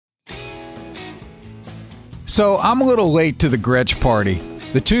So I'm a little late to the Gretsch party.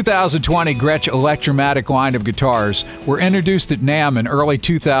 The 2020 Gretsch Electromatic line of guitars were introduced at NAMM in early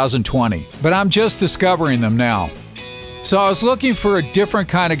 2020, but I'm just discovering them now. So I was looking for a different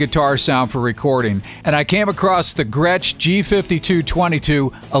kind of guitar sound for recording, and I came across the Gretsch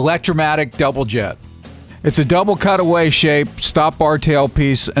G5222 Electromatic Double Jet. It's a double cutaway shape, stop bar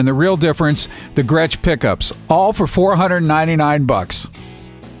tailpiece, and the real difference, the Gretsch pickups, all for $499.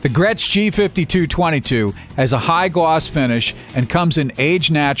 The Gretsch G5222 has a high gloss finish and comes in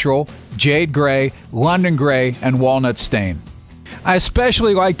Age Natural, Jade Gray, London Gray, and Walnut stain. I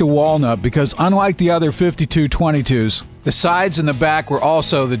especially like the Walnut because unlike the other 5222s, the sides and the back were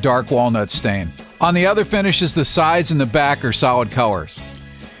also the dark walnut stain. On the other finishes, the sides and the back are solid colors.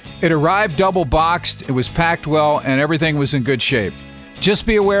 It arrived double boxed, it was packed well, and everything was in good shape. Just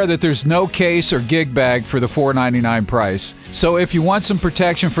be aware that there's no case or gig bag for the $499 price, so if you want some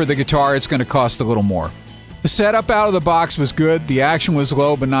protection for the guitar, it's going to cost a little more. The setup out of the box was good, the action was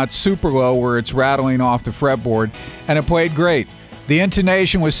low but not super low where it's rattling off the fretboard, and it played great. The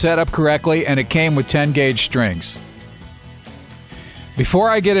intonation was set up correctly and it came with 10-gauge strings.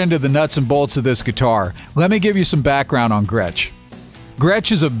 Before I get into the nuts and bolts of this guitar, let me give you some background on Gretsch.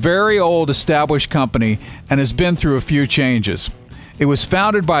 Gretsch is a very old established company and has been through a few changes. It was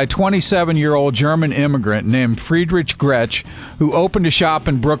founded by a 27-year-old German immigrant named Friedrich Gretsch, who opened a shop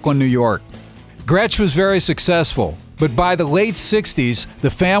in Brooklyn, New York. Gretsch was very successful, but by the late 60s, the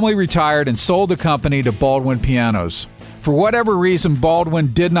family retired and sold the company to Baldwin Pianos. For whatever reason,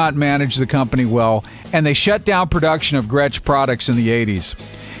 Baldwin did not manage the company well, and they shut down production of Gretsch products in the 80s.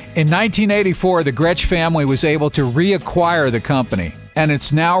 In 1984, the Gretsch family was able to reacquire the company, and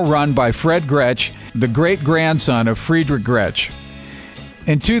it's now run by Fred Gretsch, the great-grandson of Friedrich Gretsch.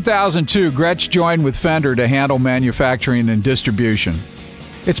 In 2002, Gretsch joined with Fender to handle manufacturing and distribution.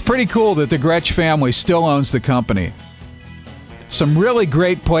 It's pretty cool that the Gretsch family still owns the company. Some really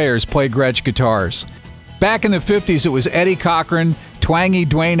great players play Gretsch guitars. Back in the 50s, it was Eddie Cochran, twangy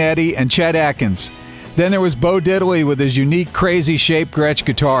Dwayne Eddy, and Chet Atkins. Then there was Bo Diddley with his unique, crazy-shaped Gretsch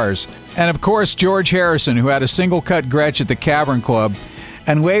guitars. And of course, George Harrison, who had a single-cut Gretsch at the Cavern Club,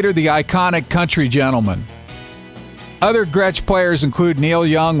 and later the iconic Country Gentleman. Other Gretsch players include Neil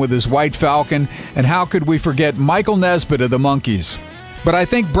Young with his White Falcon, and how could we forget Michael Nesbitt of the Monkees. But I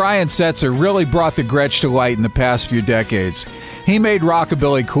think Brian Setzer really brought the Gretsch to light in the past few decades. He made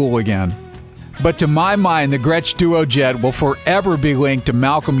rockabilly cool again. But to my mind, the Gretsch Duo Jet will forever be linked to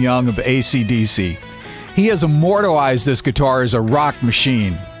Malcolm Young of AC/DC. He has immortalized this guitar as a rock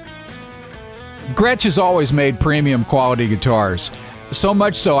machine. Gretsch has always made premium quality guitars, so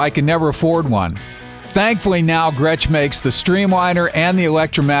much so I can never afford one. Thankfully now Gretsch makes the Streamliner and the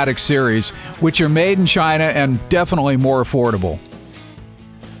Electromatic series, which are made in China and definitely more affordable.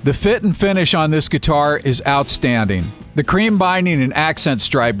 The fit and finish on this guitar is outstanding. The cream binding and accent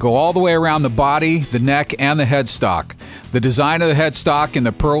stripe go all the way around the body, the neck, and the headstock. The design of the headstock and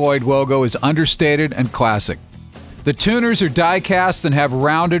the Pearloid logo is understated and classic. The tuners are die-cast and have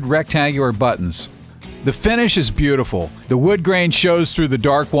rounded rectangular buttons. The finish is beautiful. The wood grain shows through the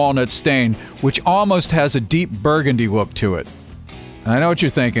dark walnut stain, which almost has a deep burgundy look to it. I know what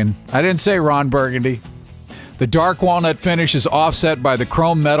you're thinking. I didn't say Ron Burgundy. The dark walnut finish is offset by the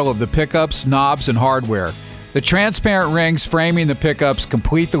chrome metal of the pickups, knobs, and hardware. The transparent rings framing the pickups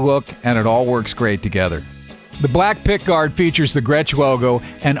complete the look, and it all works great together. The black pickguard features the Gretsch logo,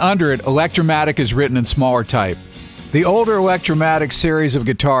 and under it, Electromatic is written in smaller type. The older Electromatic series of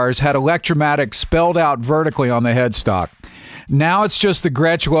guitars had Electromatic spelled out vertically on the headstock. Now it's just the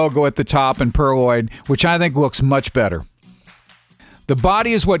Gretsch logo at the top and Pearloid, which I think looks much better. The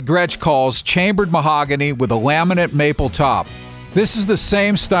body is what Gretsch calls chambered mahogany with a laminate maple top. This is the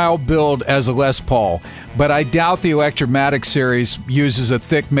same style build as a Les Paul, but I doubt the Electromatic series uses a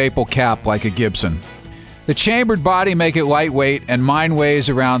thick maple cap like a Gibson. The chambered body make it lightweight, and mine weighs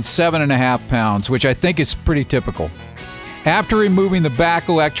around 7.5 pounds, which I think is pretty typical. After removing the back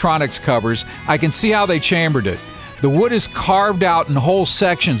electronics covers, I can see how they chambered it. The wood is carved out in whole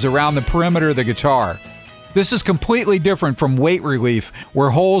sections around the perimeter of the guitar. This is completely different from weight relief, where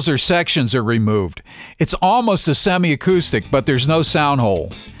holes or sections are removed. It's almost a semi-acoustic, but there's no sound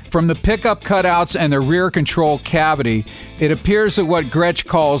hole. From the pickup cutouts and the rear control cavity, it appears that what Gretsch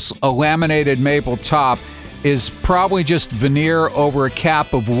calls a laminated maple top is probably just veneer over a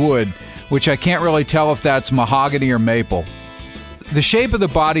cap of wood, which I can't really tell if that's mahogany or maple. The shape of the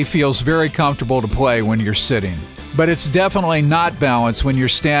body feels very comfortable to play when you're sitting, but it's definitely not balanced when you're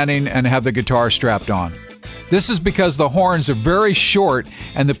standing and have the guitar strapped on. This is because the horns are very short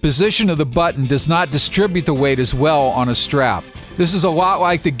and the position of the button does not distribute the weight as well on a strap. This is a lot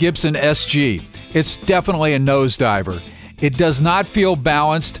like the Gibson SG. It's definitely a nosediver. It does not feel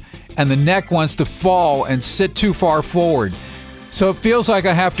balanced, and the neck wants to fall and sit too far forward. So it feels like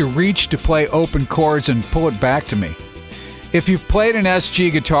I have to reach to play open chords and pull it back to me. If you've played an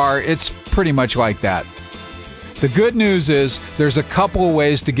SG guitar, it's pretty much like that. The good news is there's a couple of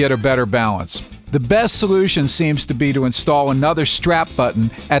ways to get a better balance. The best solution seems to be to install another strap button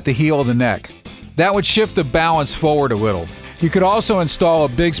at the heel of the neck. That would shift the balance forward a little. You could also install a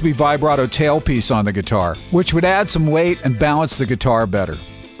Bigsby vibrato tailpiece on the guitar, which would add some weight and balance the guitar better.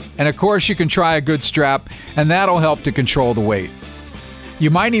 And of course you can try a good strap, and that'll help to control the weight. You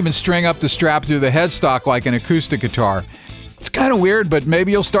might even string up the strap through the headstock like an acoustic guitar. It's kind of weird, but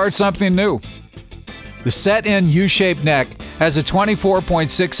maybe you'll start something new. The set-in U-shaped neck has a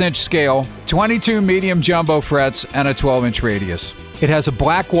 24.6-inch scale, 22 medium jumbo frets, and a 12-inch radius. It has a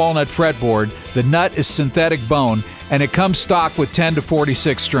black walnut fretboard, the nut is synthetic bone, and it comes stock with 10 to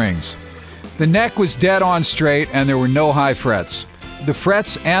 46 strings. The neck was dead on straight and there were no high frets. The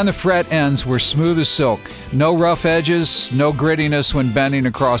frets and the fret ends were smooth as silk, no rough edges, no grittiness when bending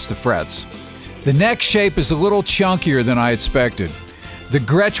across the frets. The neck shape is a little chunkier than I expected. The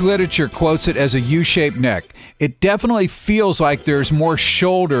Gretsch literature quotes it as a U-shaped neck. It definitely feels like there's more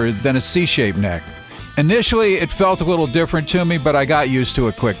shoulder than a C-shaped neck. Initially, it felt a little different to me, but I got used to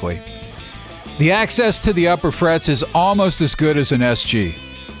it quickly. The access to the upper frets is almost as good as an SG.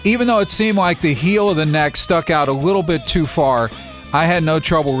 Even though it seemed like the heel of the neck stuck out a little bit too far, I had no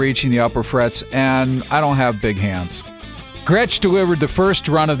trouble reaching the upper frets, and I don't have big hands. Gretsch delivered the first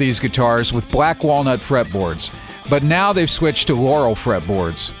run of these guitars with black walnut fretboards, but now they've switched to laurel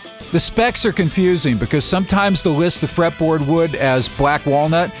fretboards. The specs are confusing because sometimes they'll list the fretboard wood as black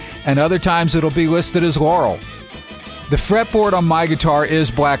walnut and other times it'll be listed as laurel. The fretboard on my guitar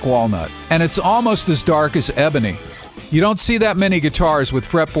is black walnut, and it's almost as dark as ebony. You don't see that many guitars with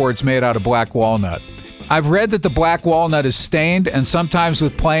fretboards made out of black walnut. I've read that the black walnut is stained, and sometimes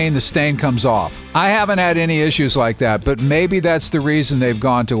with playing the stain comes off. I haven't had any issues like that, but maybe that's the reason they've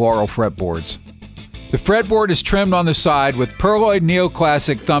gone to laurel fretboards. The fretboard is trimmed on the side with Perloid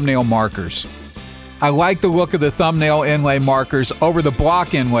Neoclassic thumbnail markers. I like the look of the thumbnail inlay markers over the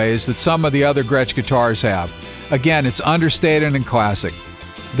block inlays that some of the other Gretsch guitars have. Again, it's understated and classic.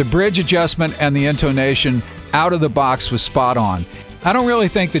 The bridge adjustment and the intonation out of the box was spot on. I don't really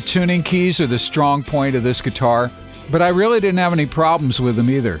think the tuning keys are the strong point of this guitar, but I really didn't have any problems with them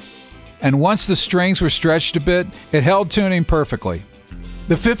either. And once the strings were stretched a bit, it held tuning perfectly.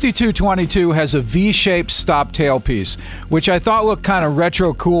 The 5222 has a V-shaped stop tailpiece, which I thought looked kind of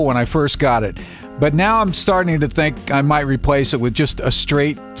retro cool when I first got it, but now I'm starting to think I might replace it with just a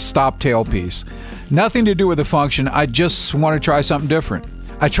straight stop tailpiece. Nothing to do with the function, I just want to try something different.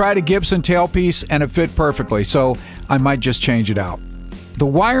 I tried a Gibson tailpiece and it fit perfectly, so I might just change it out. The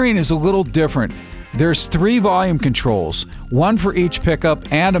wiring is a little different. There's 3 volume controls, one for each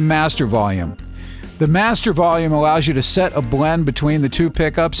pickup and a master volume. The master volume allows you to set a blend between the 2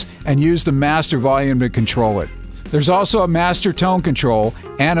 pickups and use the master volume to control it. There's also a master tone control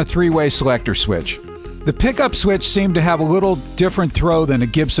and a 3-way selector switch. The pickup switch seemed to have a little different throw than a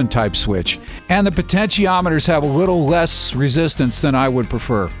Gibson type switch, and the potentiometers have a little less resistance than I would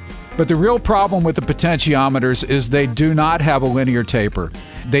prefer. But the real problem with the potentiometers is they do not have a linear taper.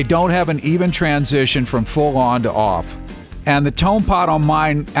 They don't have an even transition from full on to off. And the tone pot on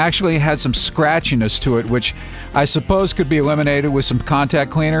mine actually had some scratchiness to it, which I suppose could be eliminated with some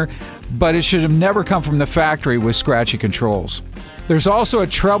contact cleaner, but it should have never come from the factory with scratchy controls. There's also a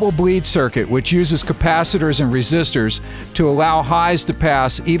treble bleed circuit, which uses capacitors and resistors to allow highs to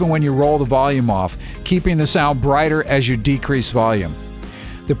pass even when you roll the volume off, keeping the sound brighter as you decrease volume.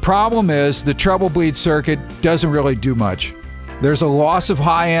 The problem is the treble bleed circuit doesn't really do much. There's a loss of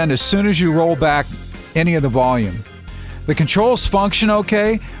high end as soon as you roll back any of the volume. The controls function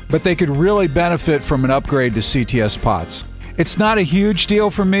okay, but they could really benefit from an upgrade to CTS pots. It's not a huge deal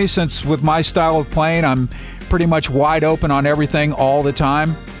for me since with my style of playing I'm pretty much wide open on everything all the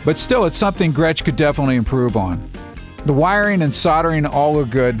time, but still it's something Gretsch could definitely improve on. The wiring and soldering all look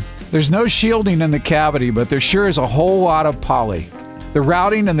good. There's no shielding in the cavity, but there sure is a whole lot of poly. The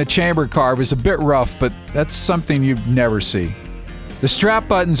routing and the chamber carve is a bit rough, but that's something you'd never see. The strap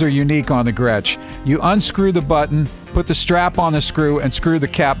buttons are unique on the Gretsch. You unscrew the button, put the strap on the screw, and screw the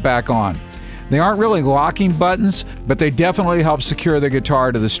cap back on. They aren't really locking buttons, but they definitely help secure the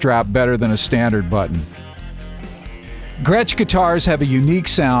guitar to the strap better than a standard button. Gretsch guitars have a unique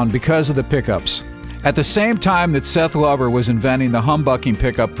sound because of the pickups. At the same time that Seth Lover was inventing the humbucking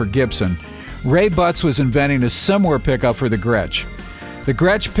pickup for Gibson, Ray Butts was inventing a similar pickup for the Gretsch. The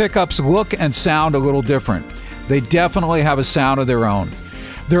Gretsch pickups look and sound a little different. They definitely have a sound of their own.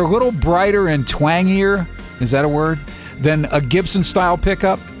 They're a little brighter and twangier, is that a word, than a Gibson style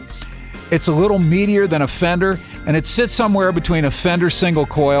pickup. It's a little meatier than a Fender, and it sits somewhere between a Fender single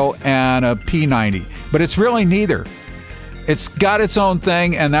coil and a P90, but it's really neither. It's got its own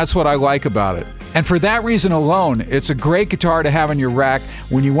thing, and that's what I like about it. And for that reason alone, it's a great guitar to have in your rack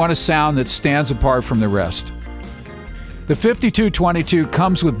when you want a sound that stands apart from the rest. The 5222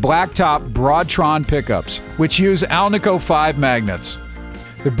 comes with blacktop Broadtron pickups, which use Alnico 5 magnets.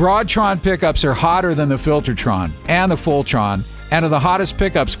 The Broadtron pickups are hotter than the Filtertron and the Fulltron, and are the hottest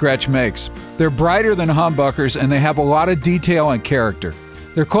pickups Gretsch makes. They're brighter than humbuckers, and they have a lot of detail and character.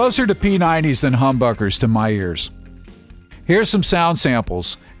 They're closer to P90s than humbuckers to my ears. Here's some sound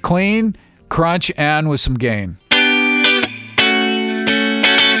samples: clean, crunch, and with some gain.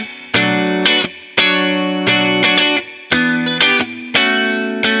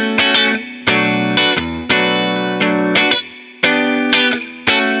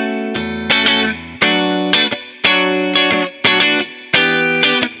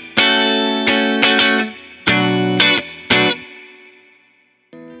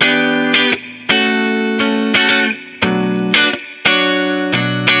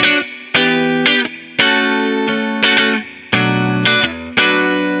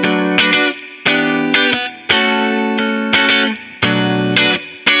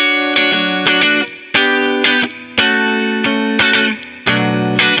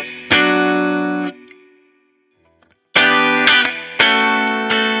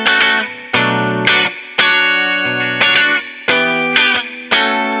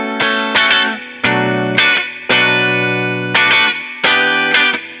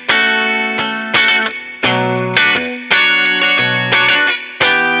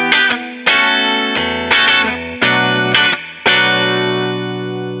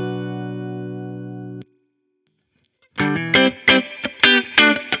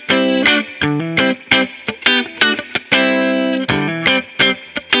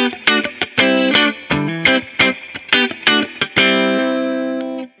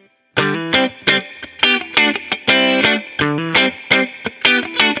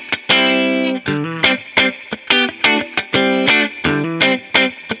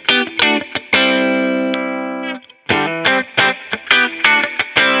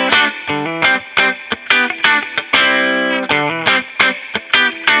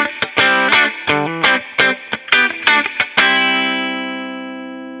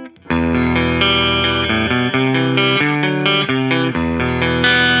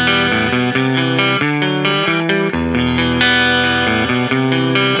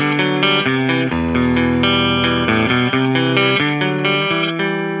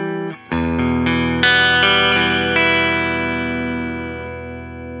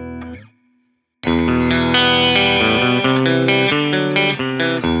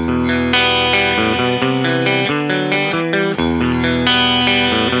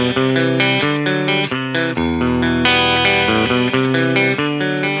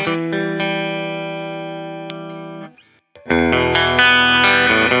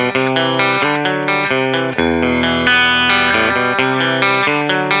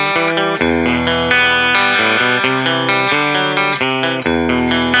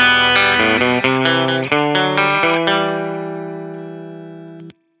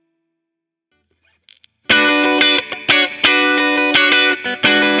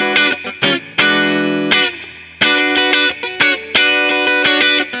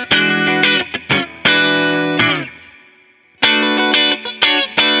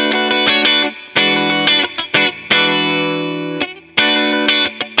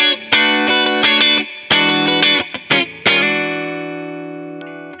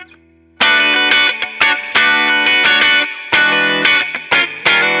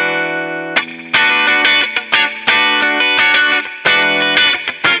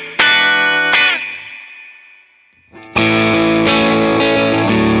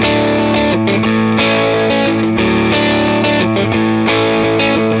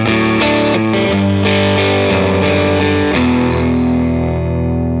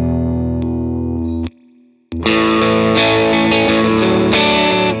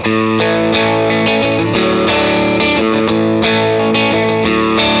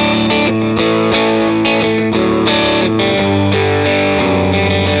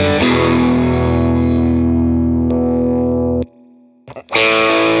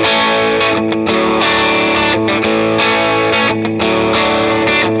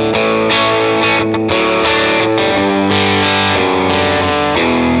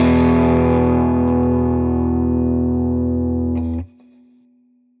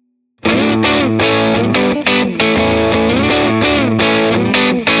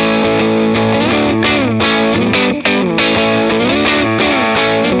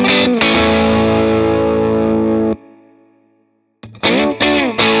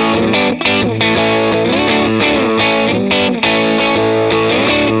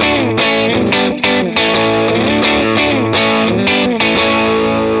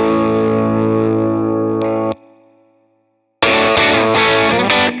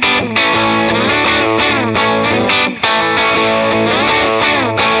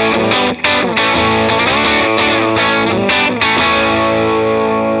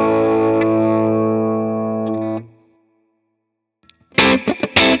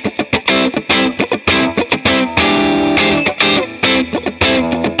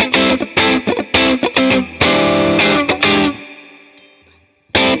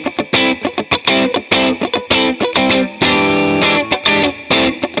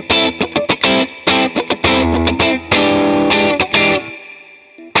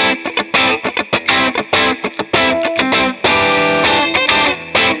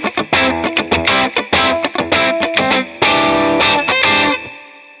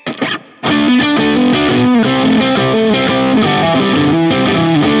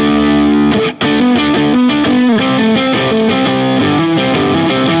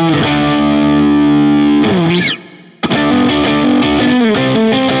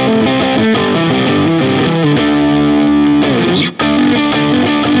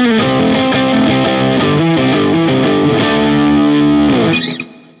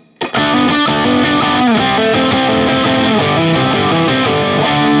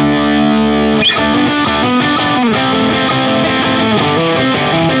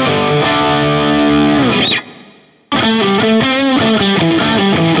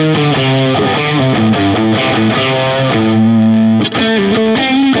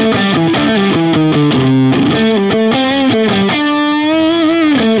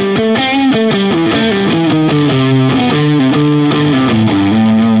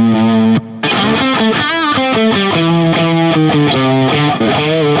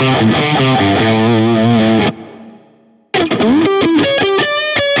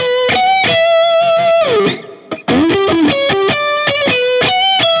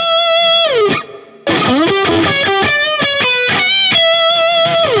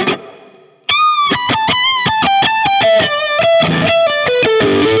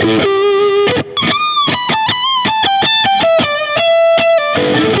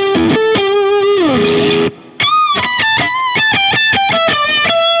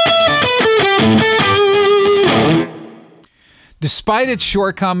 Despite its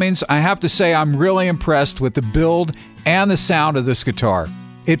shortcomings, I have to say I'm really impressed with the build and the sound of this guitar.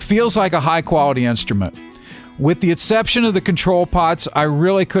 It feels like a high-quality instrument. With the exception of the control pots, I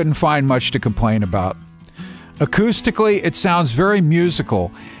really couldn't find much to complain about. Acoustically, it sounds very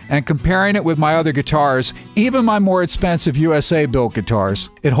musical, and comparing it with my other guitars, even my more expensive USA-built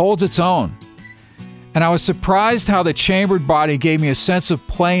guitars, it holds its own. And I was surprised how the chambered body gave me a sense of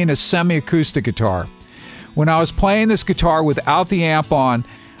playing a semi-acoustic guitar. When I was playing this guitar without the amp on,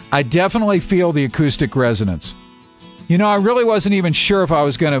 I definitely feel the acoustic resonance. You know, I really wasn't even sure if I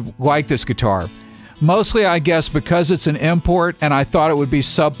was going to like this guitar. Mostly, I guess, because it's an import and I thought it would be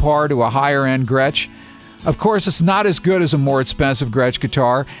subpar to a higher-end Gretsch. Of course, it's not as good as a more expensive Gretsch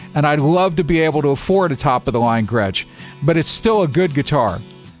guitar, and I'd love to be able to afford a top-of-the-line Gretsch, but it's still a good guitar.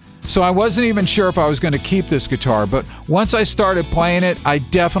 So I wasn't even sure if I was going to keep this guitar, but once I started playing it, I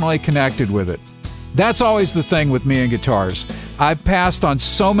definitely connected with it. That's always the thing with me and guitars. I've passed on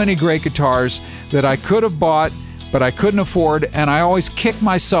so many great guitars that I could have bought, but I couldn't afford, and I always kick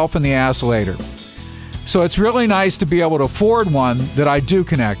myself in the ass later. So it's really nice to be able to afford one that I do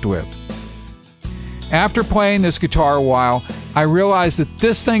connect with. After playing this guitar a while, I realized that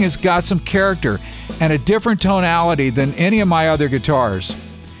this thing has got some character and a different tonality than any of my other guitars.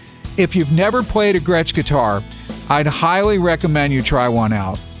 If you've never played a Gretsch guitar, I'd highly recommend you try one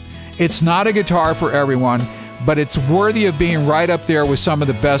out. It's not a guitar for everyone, but it's worthy of being right up there with some of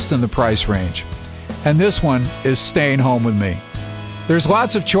the best in the price range. And this one is staying home with me. There's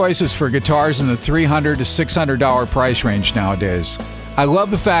lots of choices for guitars in the $300 to $600 price range nowadays. I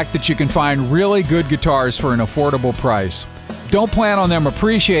love the fact that you can find really good guitars for an affordable price. Don't plan on them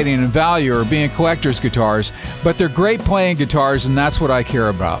appreciating in value or being collector's guitars, but they're great playing guitars, and that's what I care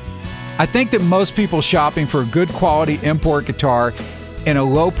about. I think that most people shopping for a good quality import guitar in a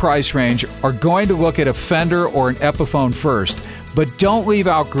low price range are going to look at a Fender or an Epiphone first, but don't leave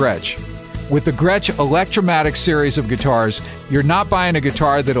out Gretsch. With the Gretsch Electromatic series of guitars, you're not buying a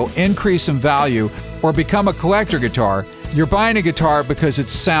guitar that'll increase in value or become a collector guitar. You're buying a guitar because it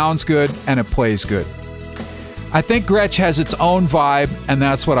sounds good and it plays good. I think Gretsch has its own vibe, and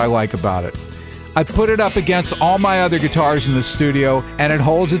that's what I like about it. I put it up against all my other guitars in the studio, and it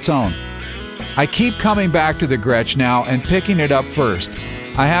holds its own. I keep coming back to the Gretsch now and picking it up first.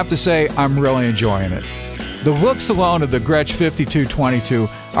 I have to say, I'm really enjoying it. The looks alone of the Gretsch 5222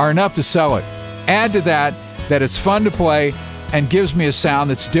 are enough to sell it. Add to that it's fun to play and gives me a sound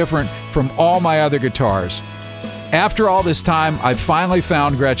that's different from all my other guitars. After all this time, I've finally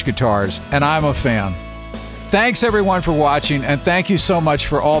found Gretsch guitars, and I'm a fan. Thanks everyone for watching, and thank you so much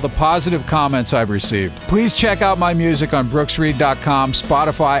for all the positive comments I've received. Please check out my music on brooksreid.com,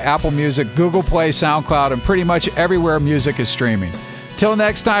 Spotify, Apple Music, Google Play, SoundCloud, and pretty much everywhere music is streaming. Till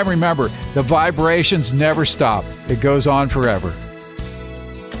next time, remember, the vibrations never stop. It goes on forever.